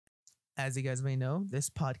As you guys may know, this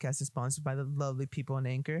podcast is sponsored by the lovely people in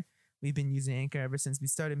Anchor. We've been using Anchor ever since we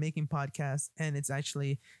started making podcasts, and it's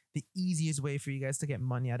actually the easiest way for you guys to get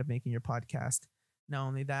money out of making your podcast. Not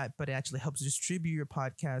only that, but it actually helps distribute your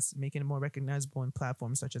podcast, making it more recognizable in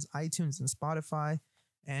platforms such as iTunes and Spotify,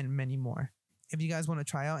 and many more. If you guys want to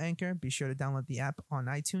try out Anchor, be sure to download the app on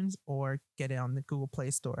iTunes or get it on the Google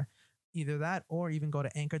Play Store. Either that or even go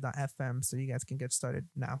to anchor.fm so you guys can get started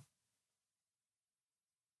now.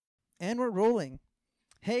 And we're rolling.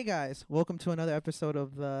 Hey guys, welcome to another episode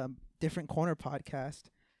of the Different Corner podcast.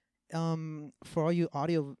 For all you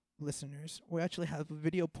audio listeners, we actually have a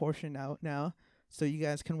video portion out now, so you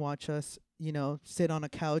guys can watch us, sit on a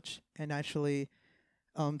couch and actually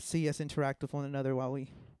see us interact with one another while we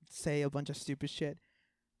say a bunch of stupid shit.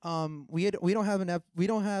 We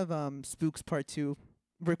don't have Spooks Part 2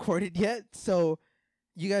 recorded yet, so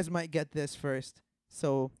you guys might get this first.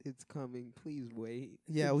 So it's coming. Please wait.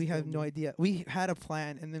 Yeah, we have no idea. We had a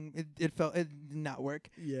plan, and then it did not work.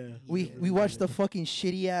 Yeah. We watched the fucking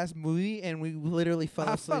shitty ass movie, and we literally fell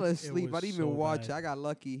asleep. I fell asleep. I didn't even watch it. bad. I got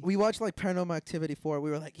lucky. We watched like Paranormal Activity 4.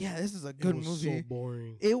 We were like, yeah, this is a good it was movie. so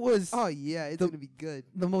boring. It was Oh yeah, it's gonna be good.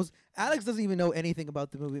 the most. Alex doesn't even know anything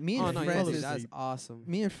about the movie. Me and Francis, that's awesome.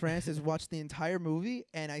 me and Francis watched the entire movie,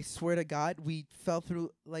 and I swear to God, we fell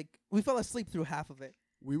asleep through half of it.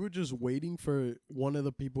 We were just waiting for one of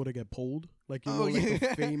the people to get pulled. Like, Oh, the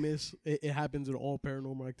yeah. famous, it happens in all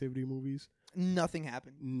Paranormal Activity movies. Nothing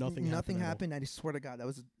happened. Nothing happened. I swear to God, that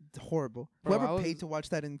was horrible. Bro, Whoever paid to watch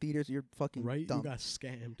that in theaters, you're fucking Right? dumb. You got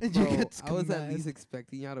scammed. You Bro, get I was at scumbag. least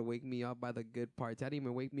expecting y'all to wake me up by the good parts. I didn't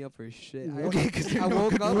even wake me up for shit. Okay, 'cause I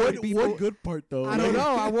woke up What, when people. what good part, though? I don't know.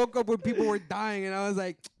 I woke up when people were dying, and I was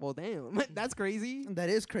like, "Well, damn, that's crazy." That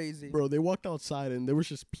is crazy. Bro, they walked outside and there was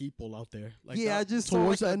just people out there. Like, Yeah, I that, just saw,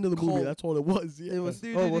 towards like, the end of the a movie. cult. That's all it was. Yeah. It was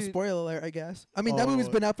Dude, well, dude. spoiler alert, I guess. I mean, that movie's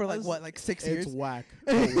been out for like 6 years. It's whack.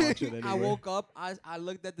 Don't watch it anyway. I woke up. I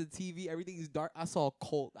looked at the TV. Everything's dark. I saw a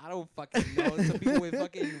cult. I don't fucking know. Some people with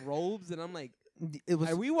fucking robes, and I'm like, It was.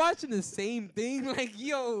 are we watching the same thing? Like,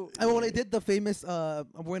 yo. And when I did the famous, we're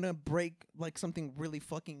gonna break like something really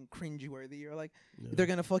fucking cringeworthy, or like they're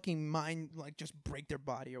gonna fucking mind like just break their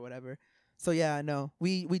body or whatever. So yeah, no,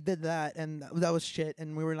 we did that, and that was shit.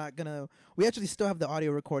 And we were not gonna. We actually still have the audio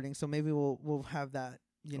recording, so maybe we'll have that.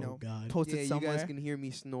 Oh, God. Posted Yeah, you somewhere. guess can hear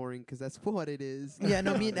me snoring because that's what it is. Yeah,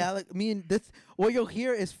 no, what you'll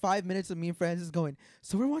hear is 5 minutes of me and Francis going,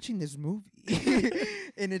 so we're watching this movie.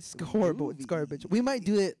 And it's horrible. It's garbage. We might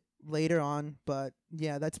do it later on, but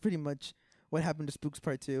yeah, that's pretty much what happened to Spooks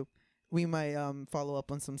Part 2. We might follow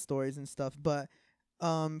up on some stories and stuff, but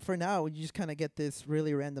for now, you just kind of get this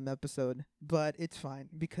really random episode, but it's fine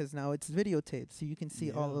because now it's videotaped, so you can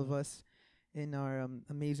see all of us in our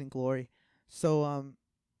amazing glory. So,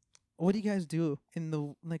 what do you guys do in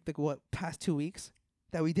the past 2 weeks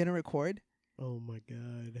that we didn't record? Oh, my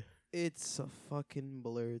God. It's a fucking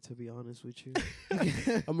blur, to be honest with you.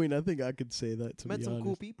 I mean, I think I could say that, to Met be some honest.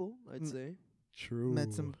 cool people, I'd say. True.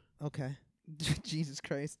 Met some. Okay. Jesus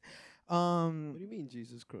Christ. What do you mean,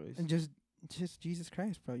 Jesus Christ? And just Jesus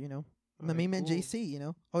Christ, bro. My Alright, main man cool.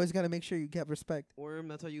 JC. Always got to make sure you get respect. Worm,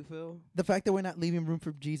 that's how you feel? The fact that we're not leaving room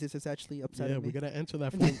for Jesus is actually upsetting Yeah, me. we got to answer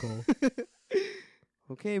that phone call.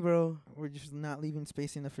 Okay, bro. We're just not leaving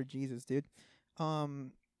space enough for Jesus, dude.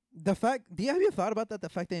 The fact, have you thought about that? The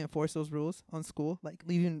fact they enforce those rules on school, like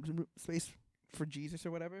leaving space for Jesus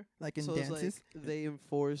or whatever, like in So dances. it's like they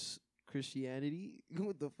enforce Christianity?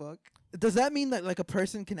 What the fuck? Does that mean that like a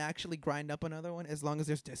person can actually grind up another one as long as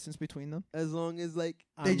there's distance between them? As long as like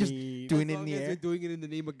They just mean, doing as it in long the as air. they're doing it in the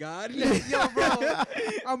name of God. Like, yo, bro,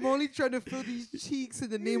 I'm only trying to fill these cheeks in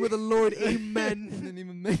the name of the Lord. Amen. In the name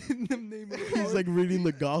of in the name of the He's Lord. like reading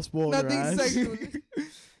the gospel on her Nothing ass. sexual.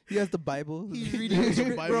 He has the Bible. He's reading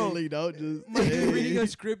The Bible bro. laid out just. He's reading a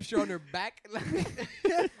scripture on her back.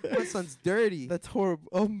 My son's dirty. That's horrible.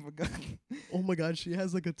 Oh my god. Oh my God, she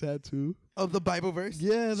has like a tattoo. Of the Bible verse.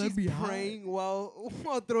 Yeah, that'd She's be hot. praying while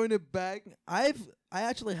throwing it back. I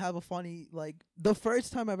actually have a funny, like, the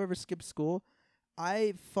first time I've ever skipped school,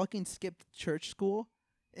 I fucking skipped church school,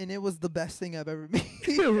 and it was the best thing I've ever made.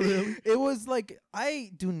 Really? It was like,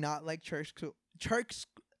 I do not like church school. Church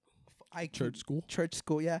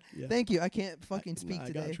school, yeah. Yeah. Thank you. I can't fucking speak Nah,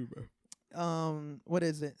 today. I got you, bro. What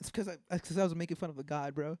is it? It's because I was making fun of a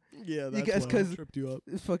god, bro. Yeah, that's guys- why it 'cause- tripped you up.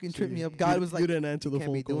 It fucking So tripped me you- up. God you- was you like, didn't answer the Can't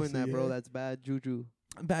phone be call. doing so that, bro. yeah. That's bad juju.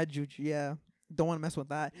 bad juju. Yeah, don't want to mess with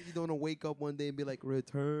that. You don't want to wake up one day and be like,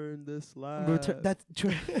 return the slide. That's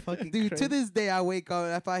true. Fucking Dude, crazy. to this day, I wake up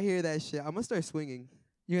and if I hear that shit, I'm gonna start swinging.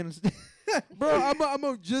 You're gonna. Bro, I'm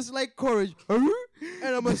a just like Courage, and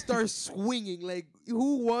I'm gonna start swinging like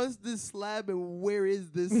who wants this slab and where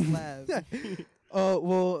is this slab?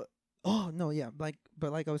 Well, oh no, yeah, but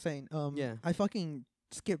like I was saying, Yeah. I fucking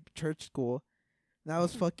skipped church school. That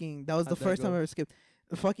was fucking. That was the How'd that first time go? I ever skipped.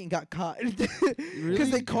 Fucking got caught because Really?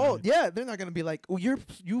 they called. Yeah, they're not gonna be like, "Oh, you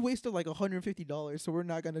wasted like $150, so we're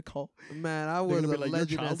not gonna call." Man, I They're was gonna a be like, your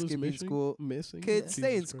legend at child is skipping missing. school. Missing. Kids,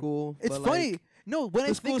 stay in Jesus Christ. school. It's but, funny. Like, No, when I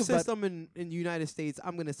the school think about, system in the United States,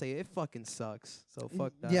 I'm gonna say it fucking sucks. So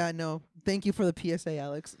fuck that. yeah, no. Thank you for the PSA,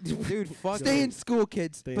 Alex. dude, fuck Stay it. in school,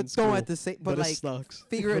 kids. Stay in But school. don't at the same. But it like, sucks.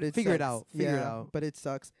 figure But it figure it sucks. out. Figure it Yeah, out. But it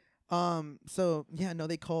sucks. So yeah, no,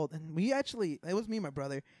 they called, and we actually, it was me and my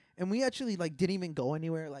brother, and we actually like didn't even go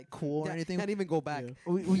anywhere like cool or Yeah, anything. Can't even go back. Yeah.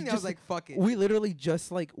 We I just was like, fuck it. we literally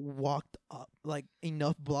just like walked up like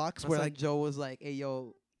enough blocks My where son like Joe was like, "Hey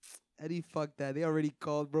yo, Eddie, fuck that. They already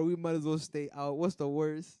called, bro. We might as well stay out. What's the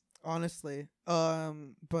worst?" honestly,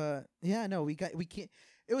 but yeah, no, we can't.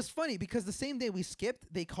 It was funny because the same day we skipped,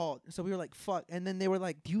 they called, so we were like, fuck, and then they were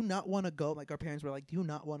like, do you not want to go? Like our parents were like, do you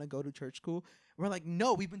not want to go to church school? We're like,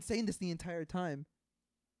 no, we've been saying this the entire time.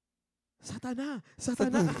 Satana,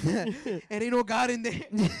 Satana. And ain't no God in there.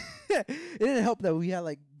 It didn't help that we had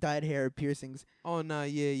like dyed hair, piercings. Oh nah,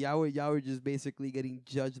 yeah, y'all were just basically getting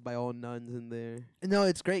judged by all nuns in there. No,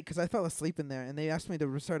 it's great because I fell asleep in there, and they asked me to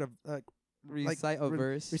recite a Recite a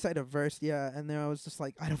verse. recite a verse, yeah, and then I was just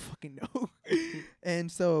like, I don't fucking know.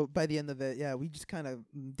 And so by the end of it, yeah, we just kind of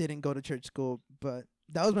didn't go to church school, but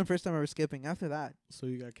that was my first time ever skipping. After that, So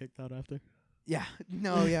you got kicked out after? yeah,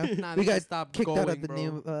 no, yeah, Nah, we they got just stopped kicked going, out of the bro.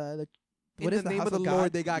 name of In what is the name house of the God?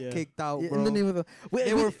 Lord, they got Yeah. kicked out, Yeah, bro. in the name of the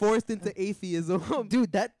They were forced into atheism.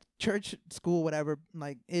 dude, that church school, whatever,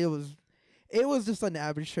 like it was just an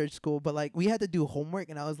average church school, but like we had to do homework,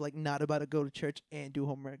 and I was like not about to go to church and do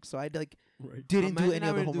homework, so I like Right. didn't do Imagine any of the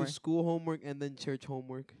having to homework. do school homework and then church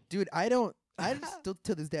homework. Dude, I still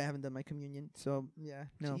to this day I haven't done my communion, so yeah,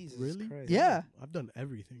 no. Jesus Really? Christ. Yeah. I've done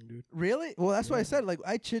everything, dude. Really? Well, that's why I Yeah. said like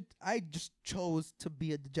I just chose to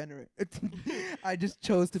be a degenerate. I just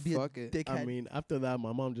chose to be Fuck a it. dickhead. I mean, after that,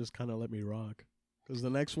 my mom just kind of let me rock. Because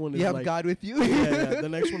the next one is you have like, God with you. yeah, the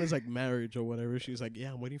next one is like marriage or whatever. She's like,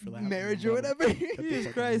 yeah, I'm waiting for that. marriage or whatever. the Jesus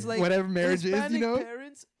fuck Christ, out. like Whatever marriage is, Hispanic you know.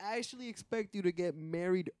 parents actually expect you to get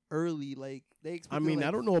married early. Like they expect. I you, mean, like,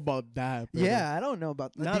 I don't know about that. But Yeah, I don't know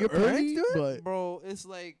about that. not Do your early, parents do it? but bro. It's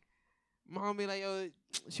like, mom be like, yo,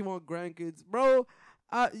 she want grandkids, bro.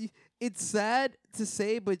 It's sad to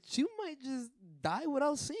say, but you might just die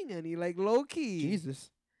without seeing any. Like low key. Jesus.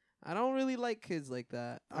 I don't really like kids like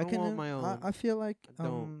that. I, don't can. want my own. I feel like I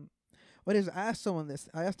don't. What is? I asked someone this.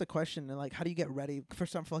 I asked a question and like, how do you get ready? For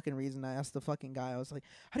some fucking reason, I asked the fucking guy. I was like,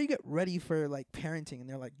 how do you get ready for like parenting? And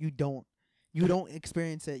they're like, you don't. You don't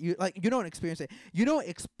experience it. You don't experience it. You don't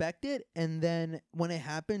expect it, and then when it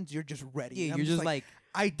happens, you're just ready. yeah, And I'm you're just like,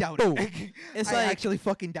 I doubt boom. it. It's I like- actually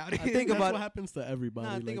fucking doubt it. I think that's about what it. happens to everybody.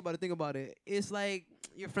 nah. like, Think about it. It's like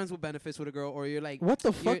you're friends with benefits with a girl, or you're like, what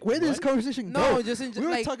the fuck? you're- Where did this What? conversation no, go? just in We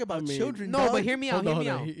were like. talking about I mean- children. No, dog. but hear me out. Hold Hear on, me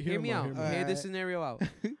hold out. on. Hear me out. Hear me Hear out. this scenario out.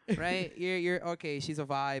 Right? You're okay. She's a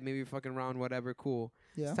vibe. Maybe you're fucking around. Whatever. Cool.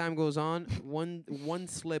 Yeah. As time goes on, one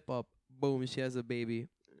slip up, boom, she has a baby.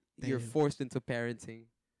 You're Damn. forced into parenting.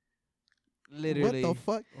 What Literally. the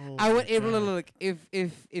fuck? oh I would my able to God. look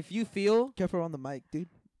if you feel Careful on the mic, dude.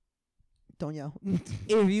 Don't yell.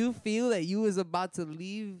 if you feel that you is about to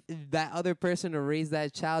leave that other person to raise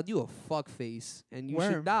that child, you a fuck face and you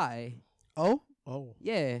Worm. should die. Oh, Oh,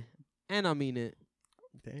 Yeah, and I mean it.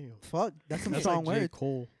 damn. fuck. That's some That's strong like J. words.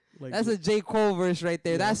 Cole. Like, That's a J. Cole verse right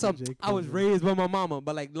there. Yeah, That's that's a some. J. I Cole was verse. raised by my mama,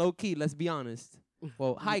 but like low key, let's be honest.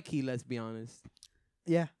 Well, high key, let's be honest.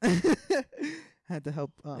 Yeah. Had to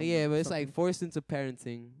help. Yeah, but it's something. like forced into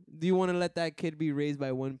parenting. Do you want to let that kid be raised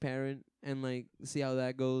by one parent and like see how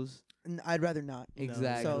that goes? I'd rather not. No.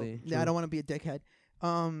 Exactly. So yeah, I don't want to be a dickhead.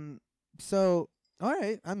 So all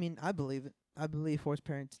right. I mean, I believe it. I believe forced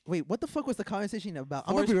parents. Wait, what the fuck was the conversation about?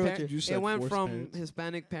 I'm gonna be Forced real with par- you. You said it went forced from parents.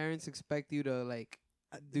 Hispanic parents expect you to like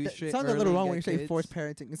do That shit. sounds a little early, wrong when you get say kids. forced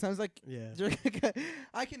parenting. It sounds like Yeah.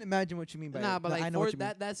 I can imagine what you mean by Nah, it. but like I know what you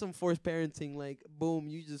mean. that's some forced parenting. Like, boom,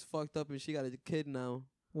 you just fucked up and she got a kid now.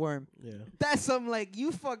 Worm. Yeah. That's something like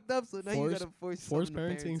you fucked up, so now you Forced- gotta force Forced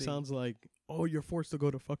something to parenting sounds like, oh, you're forced to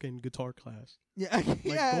go to fucking guitar class. Yeah. Like,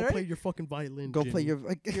 yeah. go right? play your fucking violin. Go play Jimmy. your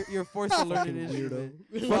like, You're forced to learn Fucking an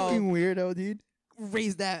instrument. weirdo. Well, fucking weirdo, dude.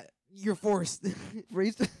 raise that. You're forced.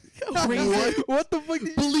 Raise Raise it. What the fuck? Did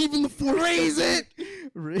you Believe in the force. Raise it.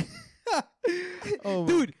 Ra- oh, my-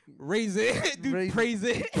 Dude, raise it. Dude, Raise- praise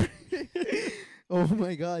it. oh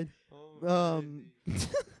my god.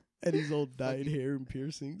 Eddie's old dyed hair and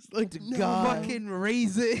piercings. Like, no. God. Fucking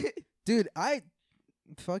raise it. Dude,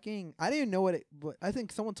 fucking, I didn't know what I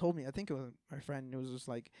think someone told me. I think it was my friend. It was just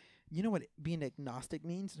like, you know what being agnostic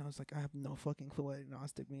means? And I was like, I have no fucking clue what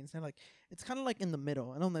agnostic means. And they're like, it's kind of like in the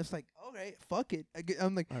middle. And I'm just like, okay, fuck it.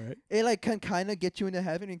 I'm like, All right. it like can kind of get you into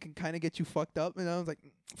heaven and can kind of get you fucked up. And I was like,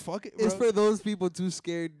 fuck it, bro. It's for those people too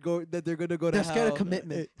scared that they're gonna go to They're hell. scared of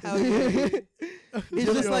commitment. Hell yeah. It's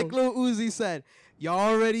just Yo. like Lil Uzi said. Y'all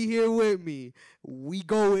already here with me. We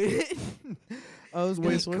going. I was gonna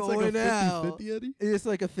Wait, so it's like going a out. 50-50, Eddie? It's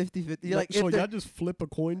like a 50-50. You're like, so if they're- y'all just flip a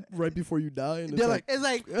coin right before you die, and They're it's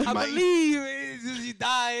like, It's like, I My- believe it's just you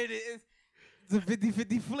died. It's a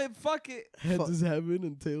 50-50 flip. Fuck it. heads fuck. is heaven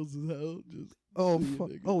and tails is hell. Just oh, see you, fuck.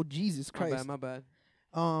 nigga. Oh, Jesus Christ. My bad.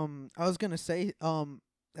 I was gonna say,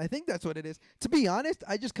 I think that's what it is. To be honest,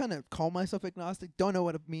 I just kind of call myself agnostic. Don't know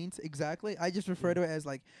what it means exactly. I just refer to it as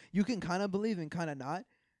like you can kind of believe and kind of not.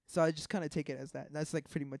 So I just kind of take it as that. That's like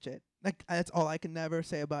pretty much it. Like that's all I can never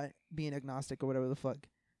say about being agnostic or whatever the fuck.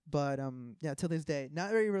 But yeah, till this day,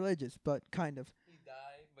 not very religious, but kind of. You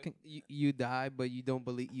died, but you died, but you don't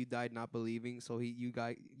believe. You died not believing. So you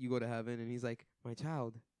go to heaven, and he's like, my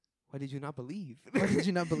child, why did you not believe? Why did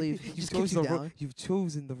you not believe? He just kicks you down. You've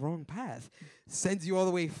chosen the wrong path. Sends you all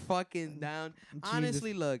the way fucking down. Jesus.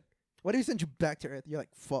 Honestly, look, What if he sent you back to Earth? You're like,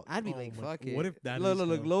 fuck. I'd be Oh like, my- fuck it. what if that look, is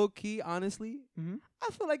look, hell? low key, honestly, Mhm. I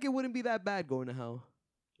feel like it wouldn't be that bad going to hell.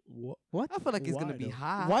 what? I feel like it's Why gonna be though?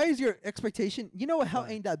 high. Why is your expectation? You know what? Hell Why?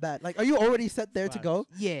 ain't that bad. Like, are you already set there to Facts. go?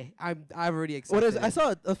 Yeah, I've already accepted. What is? it. I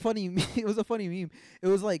saw a funny. It was a funny meme. It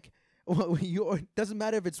was like, doesn't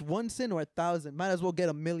matter if it's one sin or 1,000. Might as well get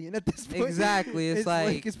 1,000,000 at this point. Exactly. It's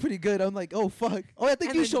like it's pretty good. I'm like, oh fuck. Oh, I think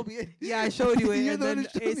And you then- showed me it. yeah, I showed you it, You're and the one then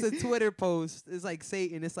who showed it's me. a Twitter post. It's like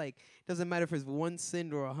Satan. It's like doesn't matter if it's one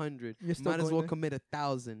sin or 100. You're still Might as going well there. commit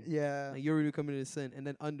 1,000. Yeah. Like, you already committed a sin, and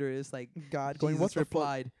then under it's like God going. Jesus What the fuck?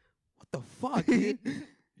 replied, "What the fuck, dude?"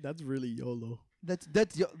 That's really YOLO. That's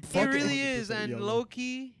It fuck really 100% is, and YOLO. low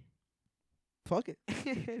key, Fuck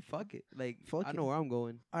it. fuck it. Like Fuck I it. know where I'm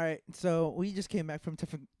going. All right, so we just came back from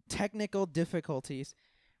technical difficulties,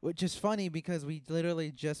 which is funny because we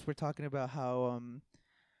literally just were talking about how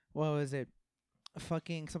what was it?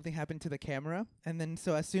 Fucking something happened to the camera, and then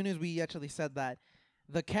so as soon as we actually said that,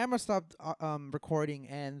 the camera stopped recording,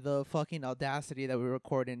 and the fucking Audacity that we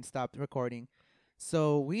recorded in stopped recording.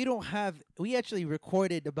 So we actually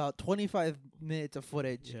recorded about 25 minutes of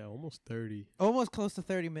footage. Yeah, almost 30. Almost close to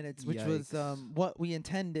 30 minutes, which was Yikes. what we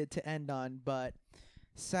intended to end on, but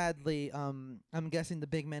sadly, I'm guessing the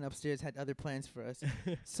big man upstairs had other plans for us.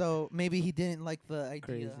 So maybe he didn't like the idea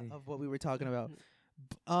Crazy. of what we were talking about.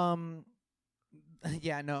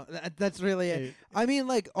 Yeah, no, that's really it. Hey, I mean,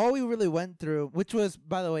 like all we really went through, which was,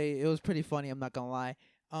 by the way, it was pretty funny. I'm not gonna lie.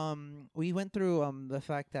 We went through the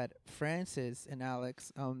fact that Francis and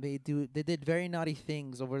Alex, they did very naughty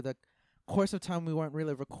things over the course of time we weren't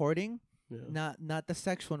really recording. yeah. Not the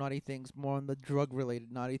sexual naughty things, more on the drug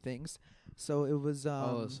related naughty things. So it was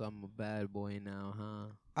oh, so I'm a bad boy now, huh?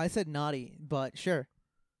 I said naughty, but sure.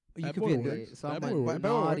 You Bad could boy be a works. good So Bad I'm boy a works.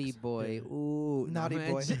 naughty works. boy. Yeah. Ooh, naughty nah,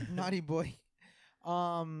 boy. man. Naughty boy.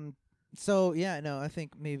 So yeah, no, I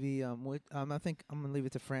think maybe I think I'm gonna leave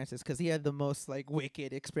it to Francis because he had the most like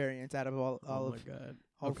wicked experience out of all Oh my of god.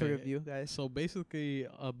 all three of Okay. you guys. So basically,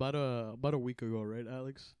 about a week ago, right,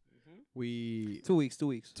 Alex? We 2 weeks. 2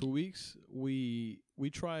 weeks. 2 weeks. We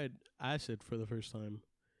tried acid for the first time,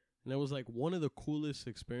 and it was like one of the coolest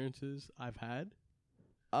experiences I've had.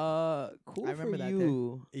 Cool I remember for that day.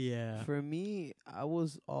 you. Yeah. For me, I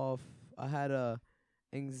was off. I had a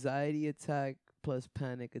anxiety attack plus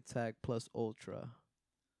panic attack plus ultra.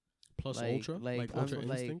 Plus like- ultra, like, like I'm ultra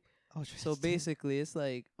like- instinct. Oh, So basically, it's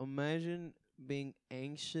like imagine being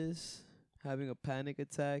anxious, having a panic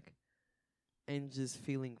attack, and just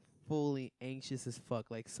feeling fully anxious as fuck.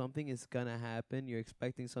 Like something is gonna happen. You're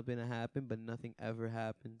expecting something to happen, but nothing ever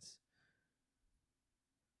happens.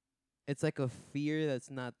 It's like a fear that's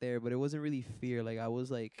not there, but it wasn't really fear. Like I was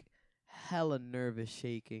like hella nervous,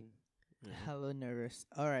 shaking hella nervous.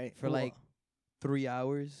 All right, for like 3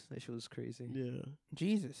 hours. That shit was crazy. Yeah.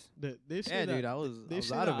 Jesus. They say Yeah, that, dude, I was they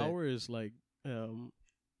say out the of it. hour is like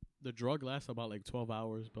the drug lasts about like 12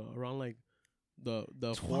 hours, but around like the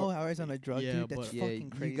 12 hours on a drug, yeah, dude. That's but- Yeah, fucking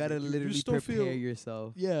crazy. you gotta literally still prepare feel-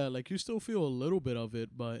 yourself. yeah, like you still feel a little bit of it,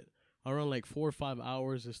 but around like 4 or 5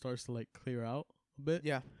 hours it starts to like clear out a bit.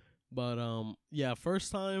 Yeah. But yeah,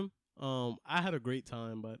 first time I had a great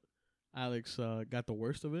time, but Alex got the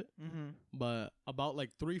worst of it. Mm-hmm. But about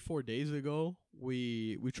like 3-4 days ago,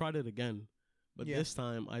 we tried it again, but Yeah. this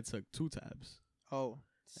time I took 2 tabs. Oh,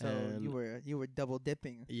 so And- you were double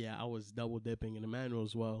dipping. Yeah, I was double dipping in Emmanuel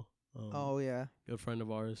as well. Oh yeah. Good friend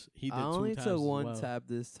of ours. He did I only two tabs took as one well. tab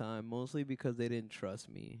this time, mostly because they didn't trust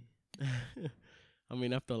me. I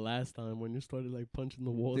mean, after last time when you started like punching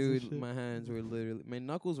the walls and Dude, shit. my hands were literally, my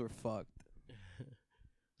knuckles were fucked.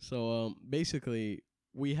 So basically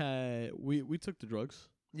we took the drugs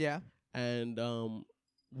Yeah. and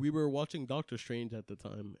we were watching Doctor Strange at the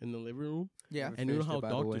time in the living room. Yeah. Never And you know finished how it, by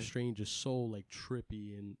the Doctor way. Strange is so like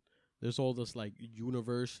trippy and there's all this like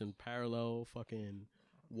universe and parallel fucking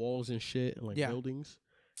walls and shit and like Yeah. buildings.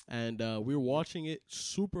 And we were watching it,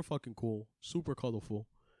 super fucking cool, super colorful.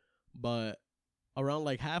 But around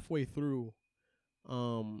like halfway through,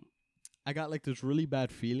 I got like this really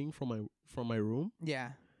bad feeling from my room,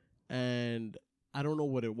 Yeah. and I don't know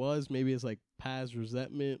what it was. Maybe it's like past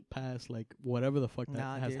resentment, past like whatever the fuck that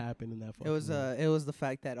Nah, has dude. happened in that It fucking was room. it was the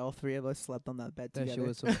fact that all three of us slept on that bed That shit together.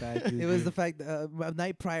 was some bad juju. It was the fact that a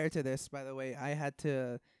night prior to this, by the way, I had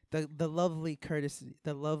to the lovely courtesy,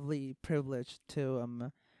 the lovely privilege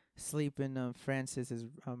to sleep in Francis's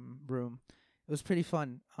room. It was pretty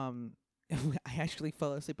fun. I actually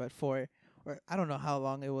fell asleep at 4, or I don't know how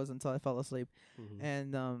long it was until I fell asleep. Mhm.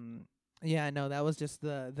 And yeah, no, that was just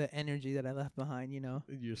the energy that I left behind. You know,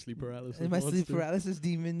 Your sleep paralysis. and my sleep monster. paralysis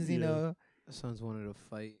demons. You Yeah. know, Sons wanted to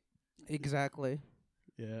fight. exactly.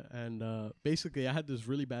 Yeah, and basically I had this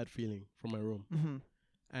really bad feeling from my room, Hmm.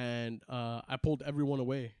 and I pulled everyone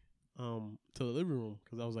away to the living room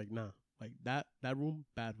because I was like, nah, like that room,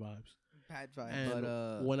 bad vibes. Bad vibe. And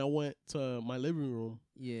But, when I went to my living room,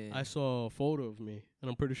 Yeah. I saw a photo of me, and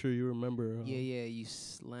I'm pretty sure you remember. Yeah, you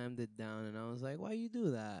slammed it down, and I was like, "Why you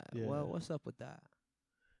do that? Yeah. Well, what's up with that?"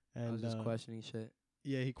 I was And just questioning shit.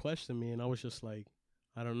 yeah, he questioned me, and I was just like,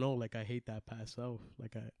 I don't know, like I hate that past self,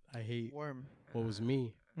 like I hate Worm. what was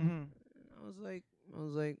me. Hmm. I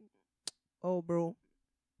was like, "Oh, bro."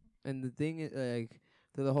 And the thing is, like,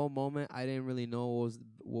 through the whole moment, I didn't really know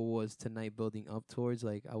what was tonight building up towards.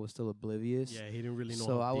 Like, I was still oblivious. Yeah, he didn't really know.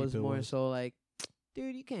 So how I deep was it more was. so like,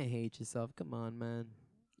 dude, you can't hate yourself. Come on, man.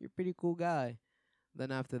 You're a pretty cool guy.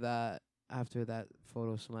 Then after that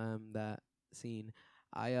photo slam, that scene,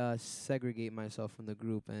 I segregate myself from the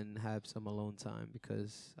group and have some alone time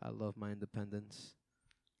because I love my independence.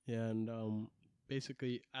 Yeah, and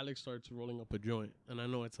basically Alex starts rolling up a joint, and I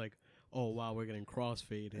know it's like, oh wow, we're getting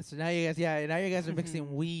crossfaded. So now you guys are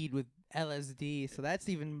mixing weed with LSD. So that's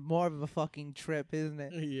even more of a fucking trip, isn't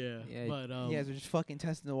it? Yeah, Yeah, but You guys are just fucking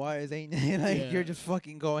testing the waters, ain't it? Like Yeah. you're just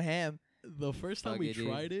fucking going ham. the first time Fuck we it, dude.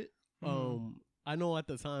 tried it, Mhm. I know at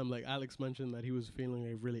the time, like Alex mentioned that he was feeling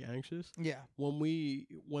like really anxious. Yeah, When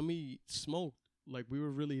we smoked, like we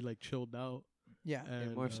were really like chilled out. yeah,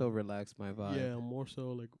 And, It more so relaxed my vibe. yeah, more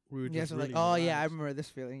so like we were yeah. just So really like, oh yeah, I relaxed. remember this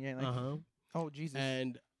feeling. Yeah, like, Uh-huh. oh Jesus.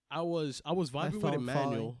 And I was vibing with felt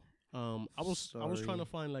Emmanuel. I was trying Sorry. to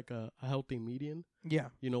find like a healthy median, Yeah,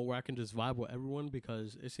 you know, where I can just vibe with everyone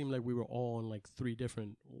because it seemed like we were all on like 3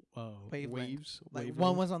 different Wavelength. waves. like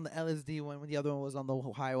one was on the LSD one, when the other one was on the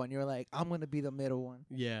high one. You're like, I'm gonna be the middle one.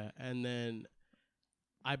 Yeah, and then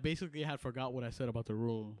I basically had forgot what I said about the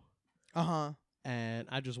room, Uh huh. and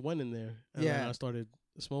I just went in there, and then Yeah. I started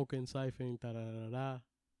smoking, siphoning, da da da da,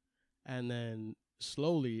 and then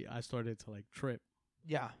slowly I started to like trip.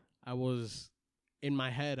 Yeah, I was in my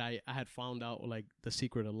head. I had found out like the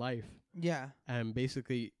secret of life, yeah, and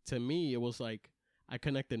basically to me it was like I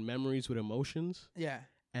connected memories with emotions, yeah.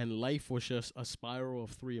 and life was just a spiral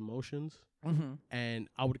of 3 emotions, Mm-hmm. and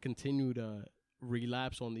I would continue to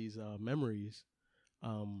relapse on these memories,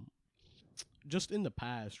 just in the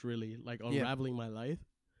past, really, like unraveling my life,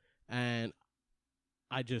 and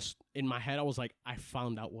I just in my head I was like, I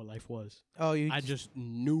found out what life was. Oh, you. I just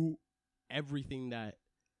knew everything that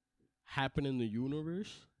happened in the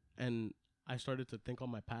universe, and I started to think on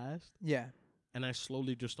my past, Yeah. and I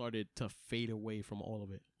slowly just started to fade away from all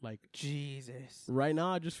of it. Like Jesus. right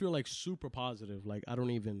now, I just feel like super positive. Like I don't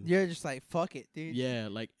even. You're just like, fuck it, dude. Yeah,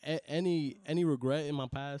 like any regret in my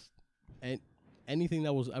past, and anything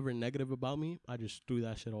that was ever negative about me, I just threw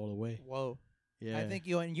that shit all away. Whoa. Yeah, I think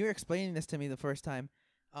when you were explaining this to me the first time,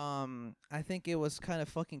 I think it was kind of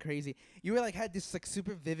fucking crazy. You were like had this like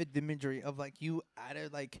super vivid imagery of like you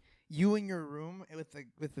added like you in your room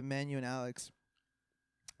with the Manu and Alex,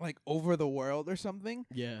 like over the world or something.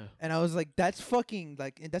 Yeah, And I was like, that's fucking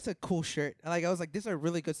like that's a cool shirt. Like I was like, these are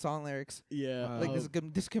really good song lyrics. yeah. Like this is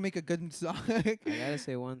good. This can make a good song. I gotta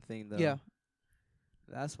say one thing though. Yeah.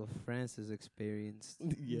 That's what Francis experienced.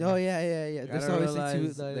 yeah. Oh yeah. There's Gotta obviously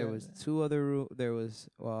realize two. there was 2 other there was,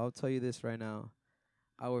 well, I'll tell you this right now.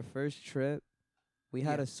 Our first trip, we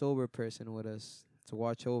had Yeah. a sober person with us to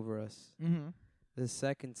watch over us. Mm-hmm. The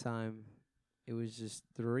second time, it was just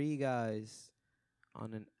 3 guys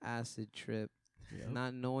on an acid trip Yep.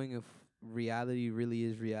 not knowing if reality really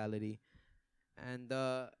is reality. And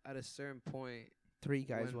at a certain point, Three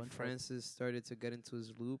guys, when one truck. Francis started to get into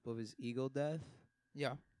his loop of his ego death,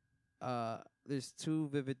 Yeah. there's two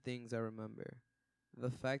vivid things I remember.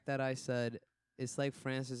 The fact that I said it's like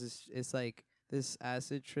Francis is, it's like this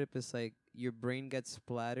acid trip is like your brain gets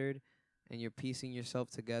splattered and you're piecing yourself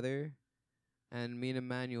together. And me and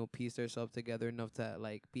Emmanuel pieced ourselves together enough to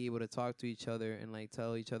like be able to talk to each other and like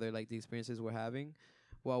tell each other like the experiences we're having,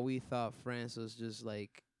 while we thought Francis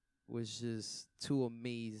was just too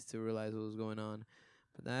amazed to realize what was going on.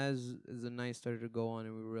 But as the night started to go on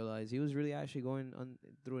and we realized he was really actually going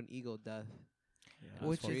through an ego death. Yeah,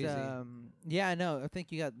 Which fucking is crazy. yeah, I know. I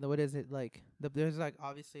think you got what is it like? There's like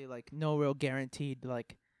obviously like no real guaranteed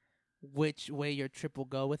like which way your trip will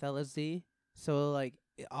go with LSD. So like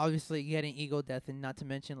obviously getting ego death and not to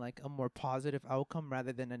mention like a more positive outcome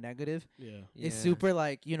rather than a negative yeah. is Yeah. super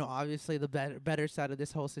like obviously the better side of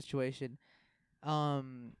this whole situation.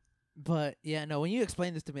 But yeah, no, when you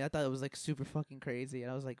explained this to me, I thought it was like super fucking crazy,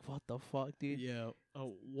 and I was like, what the fuck, dude? Yeah.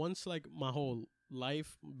 Once like my whole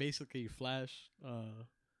life basically flashed.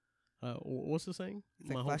 What's the saying? It's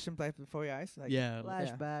like My flashing life before your eyes, like yeah,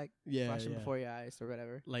 Flashback. yeah, flashing yeah. before your eyes or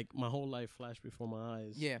whatever. Like my whole life flashed before my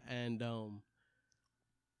eyes. Yeah. And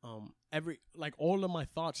every like all of my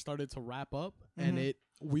thoughts started to wrap up, and Mhm.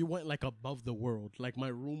 we went like above the world. Like my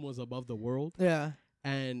room was above the world, Yeah.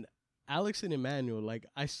 and Alex and Emmanuel, like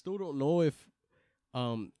I still don't know if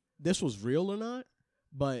this was real or not,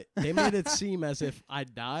 but they made it seem as if I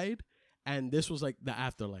died and this was like the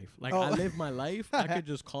afterlife. Like I Oh. lived my life, I could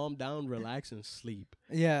just calm down, relax, and sleep.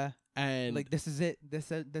 Yeah. And Like this is it.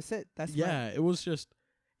 That's it. That's yeah, it was just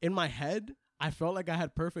in my head. I felt like I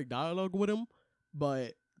had perfect dialogue with him,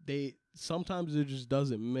 but sometimes it just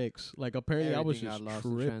doesn't mix. Like apparently I was Everything just got lost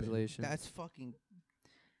in tripping. translation. That's fucking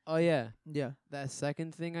Oh yeah, yeah. that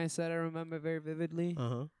second thing I said I remember very vividly.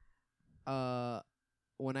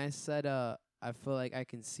 When I said I feel like I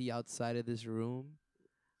can see outside of this room,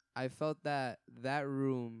 I felt that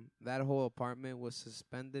room, that whole apartment was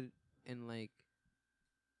suspended in like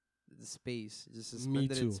the space, just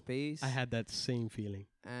suspended in too. space. I had that same feeling.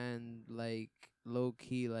 And like low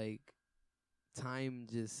key like time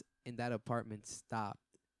just in that apartment stopped.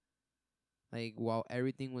 Like while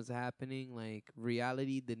everything was happening, like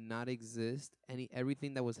reality did not exist.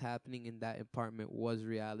 Everything that was happening in that apartment was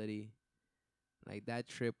reality. Like that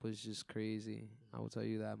trip was just crazy. I will tell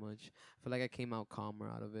you that much. I feel like I came out calmer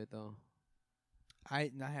out of it though.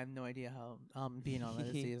 I have no idea how being on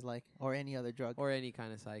LSD is like, or any other drug, Or any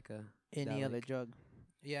kind of psycho. any other like- drug.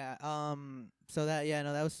 Yeah. So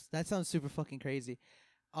that sounds super fucking crazy.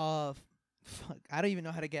 Fuck, I don't even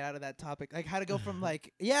know how to get out of that topic. Like how to go from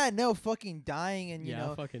like fucking dying and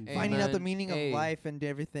Yeah, I fucking Hey, finding out the man, meaning hey. of life and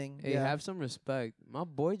everything. Hey, yeah. have some respect. My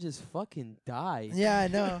boy just fucking died. Yeah, I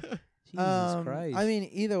know. Jesus Christ. I mean,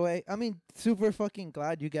 either way, super fucking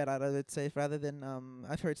glad you got out of it safe. Rather than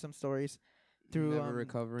I've heard some stories through Never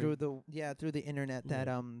recovering. through the internet that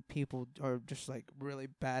Yeah. people are just like really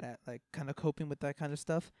bad at like kind of coping with that kind of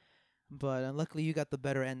stuff. But luckily, you got the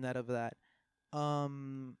better end out of that.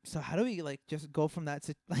 So how do we like just go from that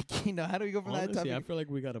to like how do we go from that Honestly, topic? I feel like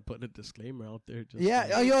we gotta put a disclaimer out there. Just Yeah,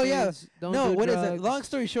 like- oh, yo, yeah. Please don't No, do what is it? drugs. Long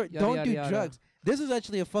story short, Yada, don't yada, do yada. drugs. This was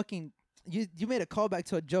actually a fucking. You made a callback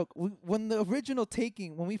to a joke. When the original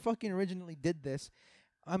taking, when we fucking originally did this,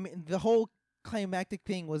 I mean, the whole climactic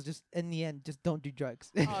thing was just in the end, just don't do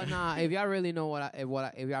drugs. Oh nah, if y'all really know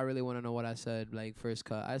if y'all really want to know what I said, like first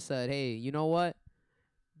cut, I said, hey, you know what?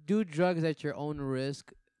 Do drugs at your own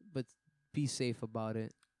risk, but be safe about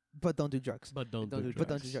it. But don't do drugs. but don't do drugs. But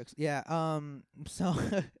don't do drugs. Yeah. So,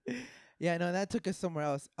 yeah. No, that took us somewhere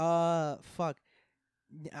else. Fuck.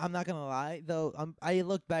 I'm not gonna lie though. I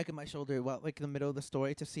looked back at my shoulder, like in the middle of the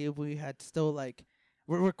story, to see if we had still like,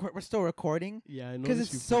 we're still recording. Yeah, I know. 'Cause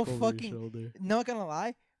it's so fucking- Shoulder. Not gonna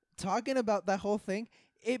lie, talking about that whole thing,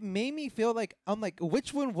 it made me feel like I'm like,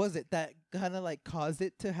 which one was it that kind of like caused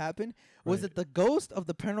it to happen? Was Right. it the ghost of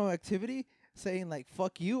the paranormal activity saying like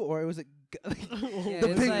 "fuck you," or was it? Yeah, The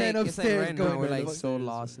it's big like, man it's upstairs like right going, now we're "What the like fuck so is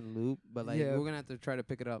lost in loop, but like Yeah. we're gonna have to try to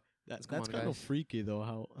pick it up. That's Come on, kind of guys. freaky though.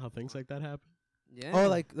 How things like that happen. Yeah. Oh,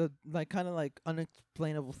 like the kind of like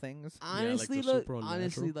unexplainable things. honestly, the look, supernatural.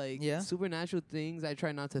 honestly, like Yeah. supernatural things. I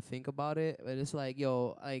try not to think about it, but it's like,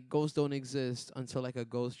 yo, like ghosts don't exist until like a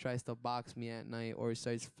ghost tries to box me at night or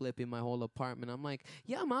starts flipping my whole apartment. I'm like,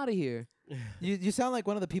 yeah, I'm out of here. You sound like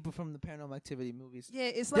one of the people from the Paranormal Activity movies. Yeah,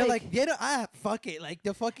 it's They're like, like, fuck it. Like,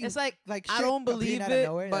 the fucking. it's like like I shit don't appearing believe out of it,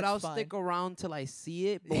 nowhere, but that's I'll fine. stick around till I see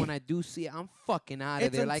it. But when I do see it, I'm fucking out of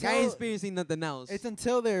It's there. Like I ain't until- experiencing nothing else. It's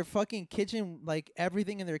until their fucking kitchen, like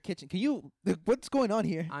everything in their kitchen. Can you? What's going on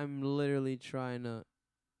here? I'm literally trying to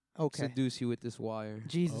Okay. seduce you with this wire.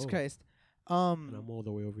 Jesus Oh. Christ. And I'm all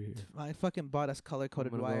the way over here. I fucking bought us color I'm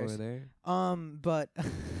coded gonna go wires. over there. But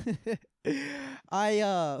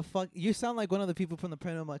you sound like one of the people from the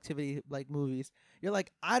Paranormal Activity like movies. You're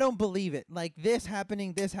like, I don't believe it. Like this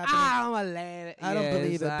happening. I I don't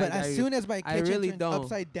believe it. But as soon as my I kitchen really turns don't.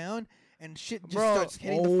 upside down and shit just Bro, starts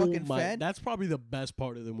hitting the fucking fan. That's probably the best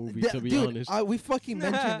part of the movie, Th- to be dude, honest. we fucking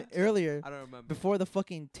mentioned earlier I don't remember. before the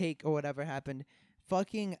fucking take or whatever happened.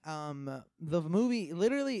 Fucking the movie,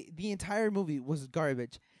 literally the entire movie was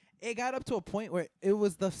garbage. It got up to a point where it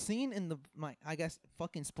was the scene in I guess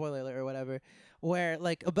fucking spoiler alert or whatever, where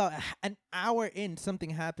like about an hour in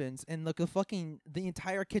something happens and look the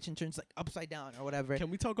entire kitchen turns like upside down or whatever.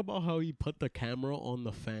 Can we talk about how he put the camera on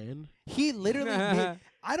the fan? He literally made,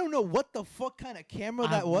 I don't know what the fuck kind of camera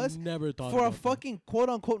that I've was never thought for a about that. fucking quote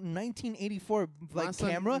unquote 1984 like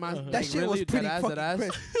camera. That shit was really pretty deadass, fucking deadass.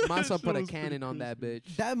 crisp. My son That put a was pretty cannon on that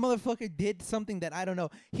bitch. That motherfucker did something that I don't know.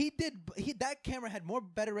 That camera had more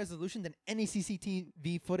better resolution than any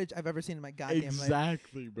CCTV footage I've ever seen in my goddamn life.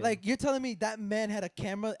 Exactly, bro. Like you're telling me that man had a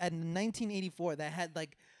camera at 1984 that had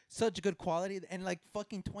like such good quality, and like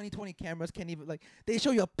fucking 2020 cameras can't even like they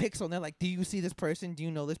show you a pixel and they're like, do you see this person? Do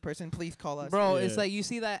you know this person? Please call us. Bro, it's Yeah. like you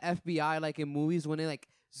see that FBI like in movies when they like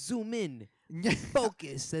zoom in,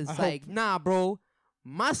 focus. It's I like, nah, bro.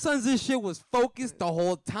 My son's this shit was focused the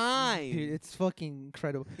whole time. Dude, it's fucking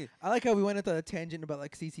incredible. I like how we went into a tangent about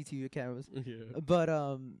like CCTV cameras. yeah. But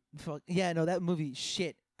fuck yeah, no, that movie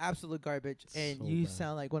shit, absolute garbage. And So you bad.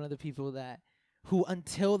 sound like one of the people who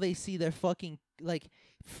until they see their fucking like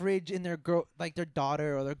fridge in their their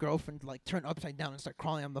daughter or their girlfriend like turn upside down and start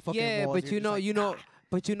crawling on the fucking Yeah, walls, but you're you just know, like,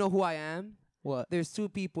 but you know who I am. what? There's two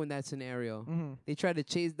people in that scenario. Mhm. They try to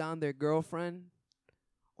chase down their girlfriend,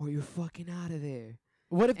 or you're fucking out of there.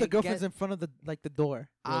 What if the And girlfriend's get- in front of the door?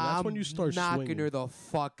 Bro, that's I'm when you start knocking swinging. her the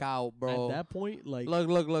fuck out, bro. At that point, like,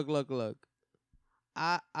 Look.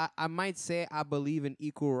 I might say I believe in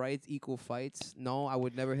equal rights, equal fights. No, I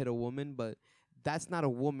would never hit a woman, but that's not a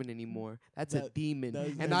woman anymore. That's a That- demon,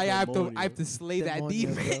 that's and a I have demonio. to slay that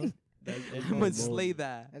Demonio, bro. demon. that's I'm gonna slay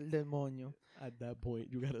that. El demonio. At that point,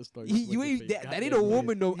 you gotta start. You swinging ain't for that, your that ain't a goddamn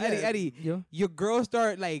woman though, Yeah. Eddie. Yo. Your girl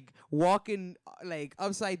start like walking like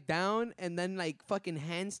upside down and then like fucking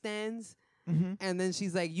handstands, Mm-hmm. and then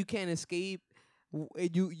she's like, "You can't escape."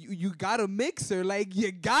 You gotta mix her, like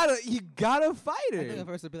you gotta fight I think her. at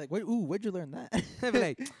first I'd be like, where'd you learn that? I'd be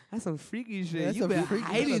like, that's some freaky shit. That's You some been freaky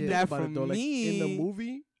hiding shit. that Think about it from though, like, me. in the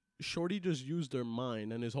movie, Shorty just used her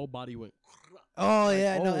mind, and his whole body went. Oh Like,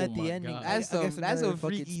 yeah, no. oh At the my ending, God. That's I guess some another fucking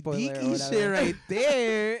freaky spoiler or deaky whatever. shit right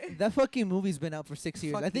there. That fucking movie's been out for 6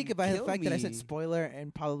 years. I think Fucking if I had the kill fact that I said me. spoiler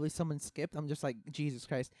and probably someone skipped, I'm just like, Jesus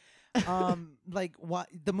Christ. Like what?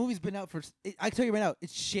 The movie's been out for. I tell you right now,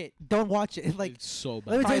 it's shit. Don't watch it. Like It's so let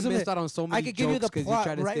bad. me tell you Probably something. missed out on so many could give you jokes the because you plot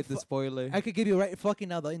tried to right skip the fu- spoiler. I could give you right fucking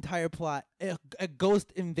now the entire plot. A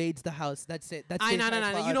ghost invades the house. That's it. That's I the no.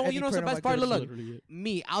 entire plot You know of what's the Paranormal best part? Activity. Look. Literally it.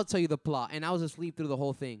 Me, I'll tell you the plot, and I was asleep through the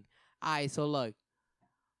whole thing. Alright, so look,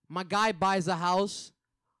 my guy buys a house.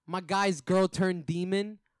 My guy's girl turned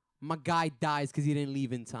demon. My guy dies because he didn't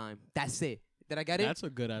leave in time. That's it. Did I get it? That's a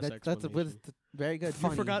good ass That's explanation. very good. You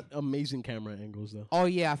funny. forgot amazing camera angles though. Oh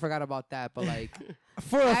yeah, I forgot about that. But like,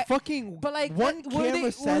 For a fucking but like, one were they- camera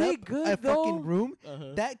were setup, they good, a though? fucking room.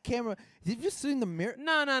 Uh-huh. That camera. Did you see in the mirror?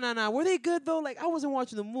 no. Were they good though? Like, I wasn't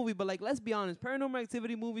watching the movie, but like, let's be honest, Paranormal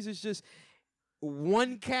Activity movies is just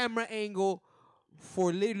one camera angle.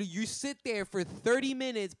 For literally, you sit there for 30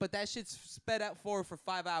 minutes, but that shit's sped out for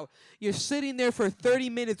 5 hours. You're sitting there for 30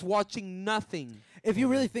 minutes watching nothing. If you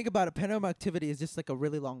really think about it, Paranormal Activity is just like a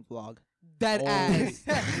really long vlog. That Oh ass.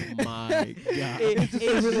 my god. It's just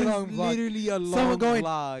a really long vlog. literally a long Someone going,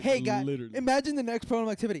 vlog. Hey guys, Literally. imagine the next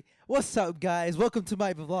Paranormal Activity. What's up, guys? Welcome to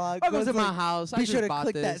my vlog. Welcome Let's, to my like, house. I Be just sure to bought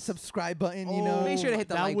click this. that subscribe button. You Oh, know, Make sure to hit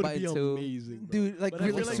the that like would button, be too. amazing, bro. dude, like But I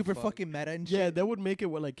really feel like super fuck. fucking meta and Yeah, shit. that would make it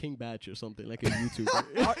with like King Batch or something, like a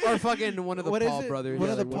YouTuber. or fucking one of the What is Paul it? brothers. One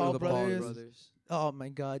of the like Paul brothers. Oh my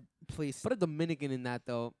god, please. Put a Dominican in that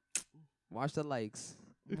though. Watch the likes.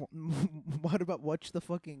 What about watch the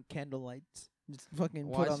fucking candle lights? Just fucking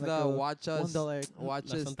put Watch on like the a watch us. $1. Watch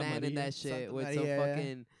La us Santa stand in Maria. that shit Santa with Maria, some yeah.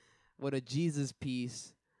 fucking with a Jesus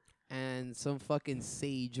piece. and some fucking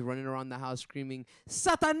sage running around the house screaming,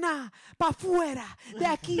 "Satanás, pa fuera de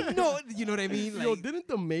aquí!" No, you know what I mean? Yo, Like, didn't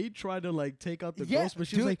the maid try to like take out the Yeah, ghost? But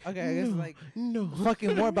she was dude, like, okay, I guess no, like no.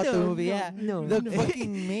 fucking more about the No, movie. no, Yeah, no, the no.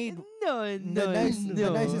 fucking maid, no, the no, nice, no. the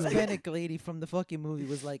nice Hispanic lady from the fucking movie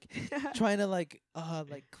was like trying to like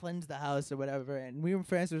cleanse the house or whatever, and we and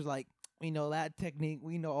Francis was like, we know that technique,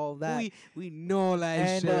 we know all that. We know that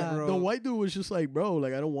And, shit, uh, bro. The white dude was just like, bro,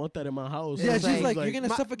 like I don't want that in my house. Yeah, It's she's like- like, you're gonna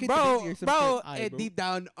My- suffocate the bro, baby or some bro, shit. Aight, bro. deep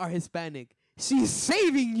down are Hispanic. She's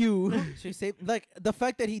saving you. She saved, like the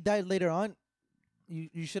fact that he died later on.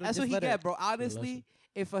 You should have That's just what he let her. got, bro. lesson. Honestly,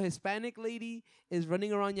 if a Hispanic lady is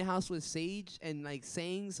running around your house with sage and like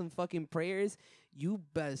saying some fucking prayers, you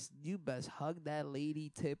best hug that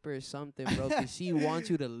lady, tip her something, bro, because she wants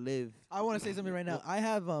you to live. I want to say something right now. I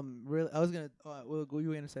have really. I was gonna. What were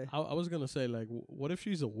you gonna say? I was gonna say like, what if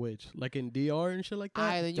she's a witch, like in DR and shit like that?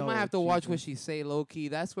 Alright, then you might Don't have to watch what Jesus. she say, low key.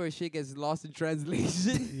 That's where shit gets lost in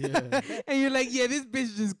translation. Yeah. And you're like, yeah, this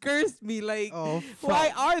bitch just cursed me. Like, Oh, why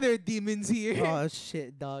fuck. are there demons here? Oh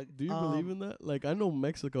shit, dog. Do you believe in that? Like I know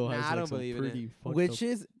Mexico has Nah, I like don't some believe in it. pretty fucked up.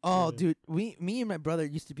 Witches? Oh, Yeah. dude, me and my brother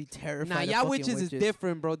used to be terrified. Nah, of y'all fucking witches is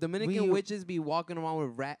different, bro. Dominican We- witches be walking around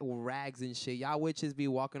with rags and shit. Y'all witches be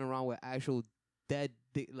walking around with actual dead,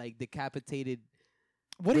 like decapitated.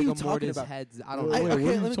 What are you rigor talking mortis about? heads. I don't Wait, know. what are you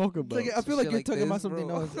let me- talking It's like, about? I feel like Shit you're talking about this, something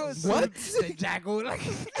bro. else. Some- What? the jackal? Like,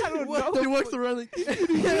 I don't What know. He walks around like,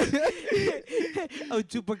 Oh,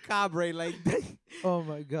 chupacabra, like. Oh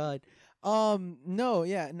my god. No,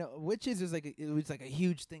 yeah, no. Witches is like it was like a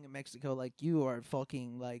huge thing in Mexico. Like you are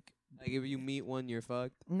fucking like Like if you meet one, you're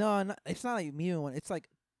fucked. no, it's not like me one. It's like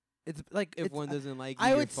If it's, one doesn't like you, I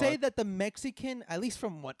you're would say fucked. that the Mexican, at least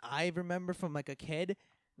from what I remember from like a kid,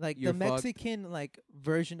 like You're the fucked. Mexican like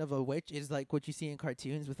version of a witch is like what you see in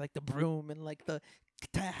cartoons with like the broom and like the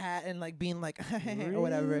hat and like being like or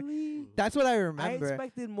whatever. Really? That's what I I remember.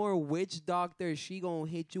 expected more witch doctor. She gonna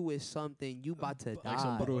hit you with something. You about to like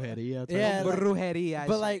some die. brujeria. type Yeah, shit. like- Brujeria.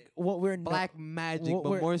 but shit. like what we're black magic, what but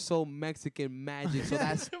we're- more so Mexican magic. So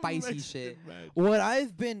that's spicy shit. what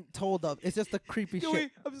I've been told of is just the creepy Yo, shit.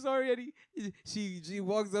 wait, I'm sorry, Eddie. She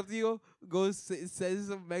walks up to you, goes says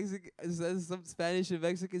some Mexican, says some Spanish and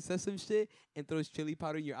Mexican, says some shit, and throws chili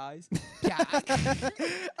powder in your eyes.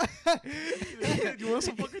 You want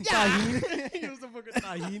some fucking Yeah. tahini? You want some fucking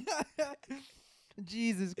tahini?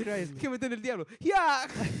 Jesus Christ. Que meten el diablo. Yeah.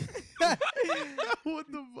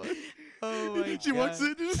 What the fuck? Oh my She walks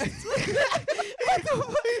God. in. Just What the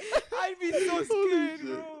fuck? I'd be so scared, shit.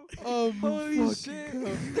 bro. Oh my Holy fucking shit.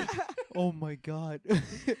 God. Oh my god.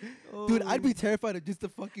 Dude, I'd be terrified of just the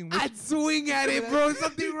fucking witch. I'd swing at it, bro.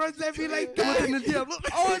 Something runs at me like that.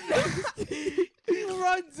 Oh no. He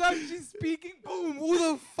runs up, she's speaking. Boom. Who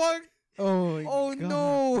the fuck? Oh my Oh god.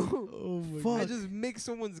 no. Oh my Fuck. I just mixed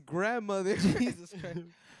someone's grandmother. Jesus Christ.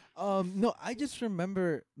 No, I just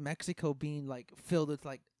remember Mexico being like filled with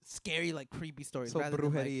like scary, like creepy stories. So rather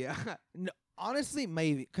than, like, brujeria. honestly,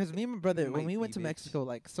 maybe because me and my brother, when Might we went be, to bitch. Mexico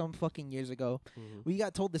like some fucking years ago, Mhm. we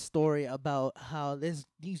got told the story about how these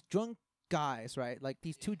drunk guys, right? Like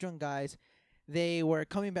these two drunk guys, they were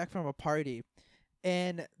coming back from a party,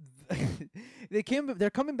 and they're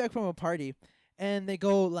coming back from a party. And they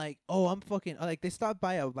go like, oh, I'm fucking like they stopped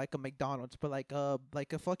by a McDonald's, but like a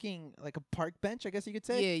fucking like a park bench, I guess you could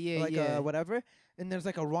say. Yeah, yeah, like yeah. whatever. And there's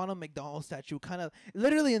like a Ronald McDonald statue, kind of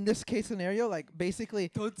literally in this case scenario, like basically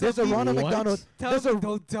Don't there's a tell me- Ronald What? McDonald. There's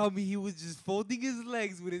Don't tell me he was just folding his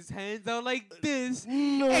legs with his hands out like this.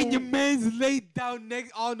 No. And your man's laid down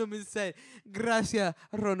next on him and said, Gracias,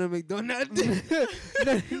 Ronald McDonald.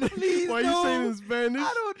 Please, Why are you no. saying in Spanish?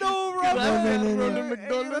 I don't know, bro. Gracias, no, no, Ronald no.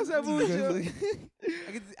 McDonald. Gracias mucho.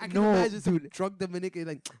 I can No, imagine some dude. drunk Dominican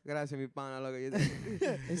like, gracias mi pana, loco.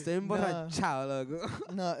 Estoy emborrachado, loco.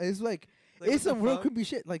 No, it's like Like, it's what some the real fuck? creepy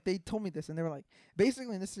shit. Like they told me this, and they were like,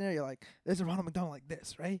 basically in this scenario, like there's a Ronald McDonald like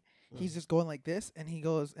this, right? He's just going like this, and he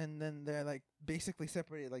goes, and then they're like basically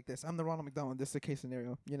separated like this. I'm the Ronald McDonald. This is the case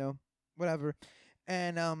scenario, whatever.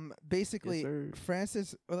 And basically sir.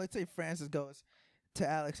 Francis, or let's say Francis goes to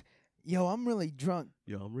Alex, "Yo, I'm really drunk."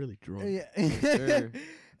 Yo, I'm really drunk. Yeah. sir.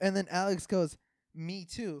 And then Alex goes, "Me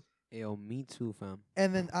too." Yo, me too, fam.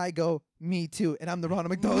 And then I go, "Me too," and I'm the Ronald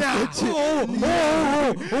McDonald. Nah. Oh,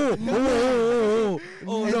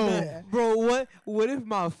 Oh And no, then- bro! What if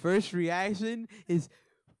my first reaction is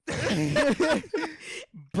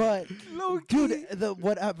But Low dude, key.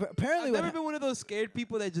 apparently I've what never been one of those scared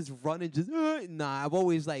people that just run and just nah. I've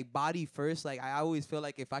always like body first. Like I always feel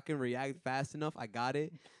like if I can react fast enough, I got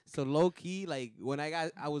it. So low key, like when I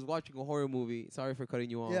was watching a horror movie. Sorry for cutting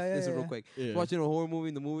you off. Yeah, This is real yeah. quick. Yeah. Watching a horror movie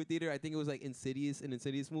in the movie theater. I think it was like Insidious, an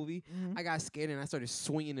Insidious movie. Mhm. I got scared and I started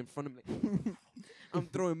swinging in front of me. I'm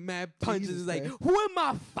throwing mad punches. Jesus It's like, Christ. who am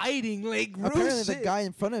I fighting? Like, real apparently shit. the guy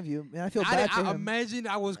in front of you, man, I feel bad for him. Imagine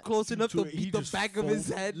I was close enough to He beat the just back of his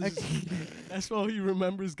fold- head. just- That's all he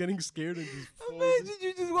remembers, getting scared and just. folding. Imagine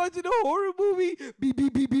you just watching a horror movie, beep,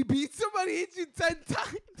 beep, beep, beep, beep. Somebody hits you 10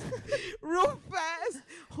 times real fast.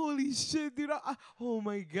 Holy shit, dude. Oh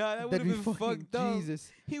my God. That would That'd have be been fucking fucked up. Jesus.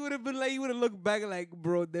 He would have been like, he would have looked back like,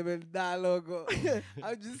 bro, de verdad, loco.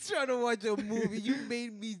 I'm just trying to watch a movie. You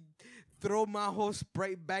made me throw my whole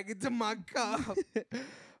Sprite back into my cup.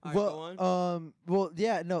 Alright, go on. Well,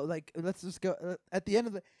 yeah, no, like let's just go at the end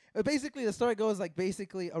of the. Basically, the story goes like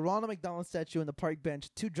basically a Ronald McDonald statue in the park bench.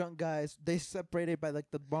 Two drunk guys. They separated by like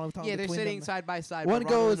the Ronald McDonald. Yeah, they're between sitting them. side by side. One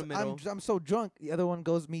but Ronald goes, in the middle. I'm so drunk. The other one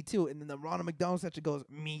goes, me too. And then the Ronald McDonald statue goes,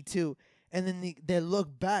 me too. And then they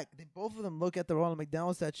look back. Both of them look at the Ronald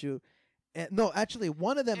McDonald statue. And, no, actually,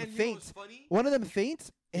 one of them And you know faints. what's funny? One of them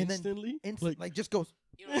faints, and Instantly, then like just goes.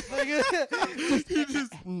 You know, he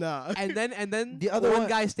just nah. and then The other one one-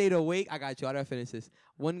 guy stayed awake. I got you. How do I finish this?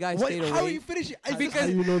 One guy What? stayed awake. How are you finishing? Because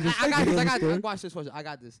you know this I got story? this. You know the Watch this. I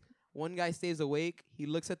got this. One guy stays awake. He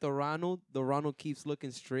looks at the Ronald. The Ronald keeps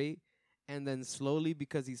looking straight, and then slowly,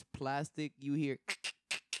 because he's plastic, you hear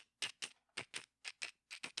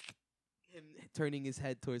him turning his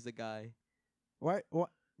head towards the guy. What?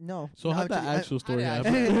 No. So no, how'd that actually, actual story I-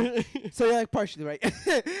 happen? so you're like partially right.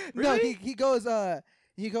 No, Really? he goes.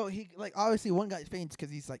 He like obviously one guy faints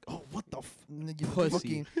because he's like, oh, what the you Pussy.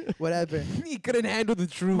 fucking whatever. He couldn't handle the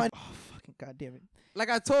truth. My, oh, fucking goddamn it. Like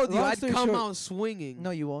I told you, Long I'd story come short- out swinging.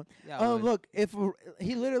 No, you won't. Yeah, I would. Look, if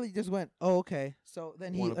he literally just went, oh, okay. So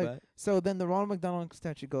then Wanna bet? so then the Ronald McDonald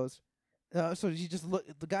statue goes. So you just look.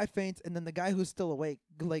 The guy faints, and then the guy who's still awake,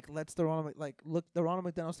 like lets the Ronald the Ronald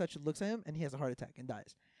McDonald statue looks at him, and he has a heart attack and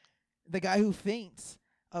dies. The guy who faints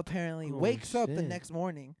apparently Oh, wakes up the shit. next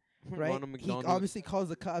morning. Right? Ronald He McDonald. obviously calls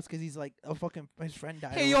the cops because he's like, oh, fucking his friend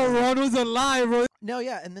died. Hey, or yo, whatever. Ronald's alive, bro. No,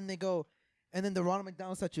 yeah, and then they go, and then the Ronald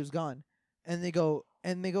McDonald statue is gone, and they go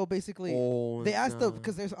basically. Oh, They asked them nah.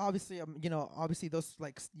 because there's obviously obviously those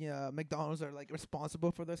like McDonald's are like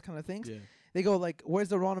responsible for those kind of things. Yeah. They go like, "Where's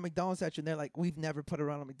the Ronald McDonald statue?" And they're like, "We've never put a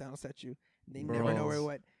Ronald McDonald statue." They never know where it Bros.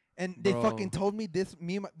 went. And they fucking Bro. told me this.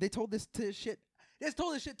 They told this shit. They just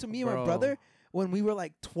told this shit to me and my Bro. brother when we were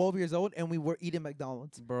like 12 years old and we were eating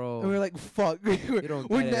McDonald's. Bro. And we were like, "Fuck, we're, don't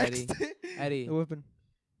we're get it, next." Eddie. What happened?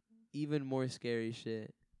 Even more scary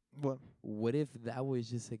shit. What? What if that was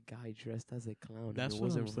just a guy dressed as a clown? That's and it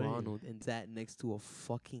what I'm wasn't saying. Ronald and sat next to a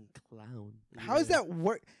fucking clown. How does that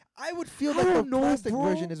work? I would feel I like the don't know, plastic bro.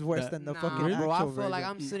 version is worse That- than the Nah, fucking Really? bro. I actual feel like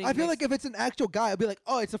version. I'm sitting. I feel next- like if it's an actual guy, I'd be like,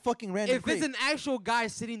 "Oh, it's a fucking random." if it's creep. an actual guy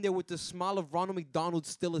sitting there with the smile of Ronald McDonald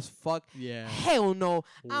still as fuck, Yeah. hell no.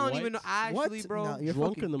 I don't even know. What? Actually, What? bro. No, you're Drunk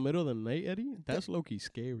fucking. in the middle of the night, Eddie? That's low key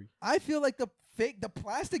scary. I feel like the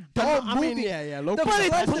plastic doll I movie. mean, yeah, low The key. but it's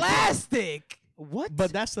plastic- plastic. What?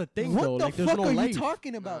 But that's the thing, what though. the Like, there's fuck no are life. you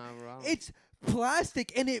talking about? Nah, bro. It's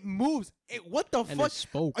plastic and it moves. What the And fuck? it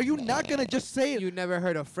spoke. Are you not gonna just say it? You never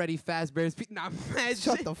heard of Freddy Fazbear's? Nah, man.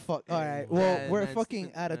 Shut the fuck. All right. Well, Yeah, we're man, fucking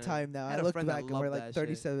stupid, out of man. time now. I had I a looked friend that back and we're loved like that shit.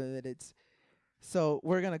 37 minutes. So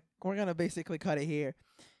we're gonna basically cut it here.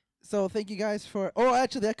 So thank you guys for. Oh,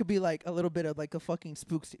 actually, that could be like a little bit of like a fucking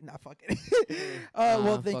spooks. Not fucking. Well,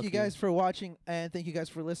 Nah, thank fuck you guys for watching, and thank you guys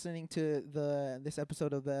for listening to this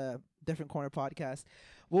episode of the Different Corner podcast.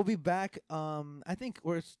 We'll be back. I think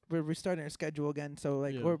we're restarting our schedule again. So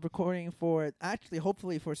like Yeah. we're recording for actually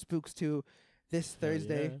hopefully for Spooks 2 this Hell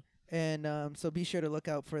Thursday, yeah. and so be sure to look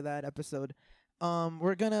out for that episode.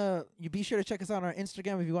 You be sure to check us out on our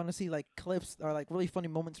Instagram if you want to see like clips or like really funny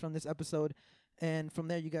moments from this episode, and from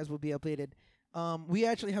there you guys will be updated. We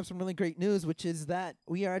actually have some really great news, which is that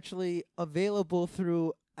we are actually available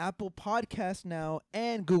through Apple Podcast now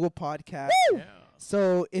and Google Podcast. Yeah.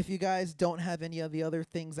 So if you guys don't have any of the other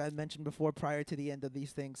things I mentioned before prior to the end of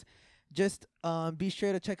these things, just be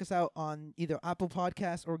sure to check us out on either Apple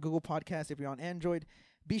Podcasts or Google Podcasts if you're on Android.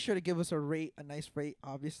 Be sure to give us a nice rate,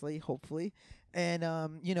 obviously, hopefully. And,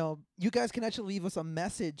 you guys can actually leave us a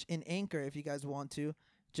message in Anchor if you guys want to.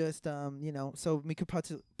 Just, so we could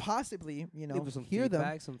possibly, Give us some hear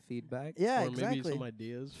feedback. them. Some feedback. Yeah, Or exactly. maybe some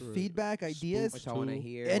ideas. For Feedback, ideas. Which I want to too.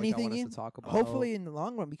 hear. Anything which I you- want us to talk about. Hopefully, in the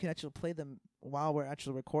long run, we can actually play them while we're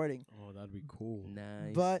actually recording. Oh, that'd be cool.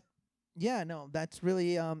 Nice. But yeah, no, that's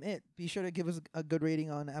really it. Be sure to give us a good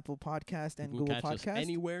rating on Apple Podcast and You can Google catch us Podcast.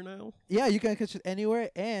 anywhere now. Yeah, you can catch us anywhere,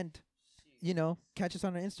 and catch us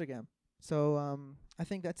on our Instagram. So I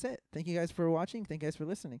think that's it. Thank you guys for watching. Thank you guys for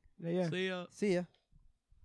listening. Yeah. See ya. See ya.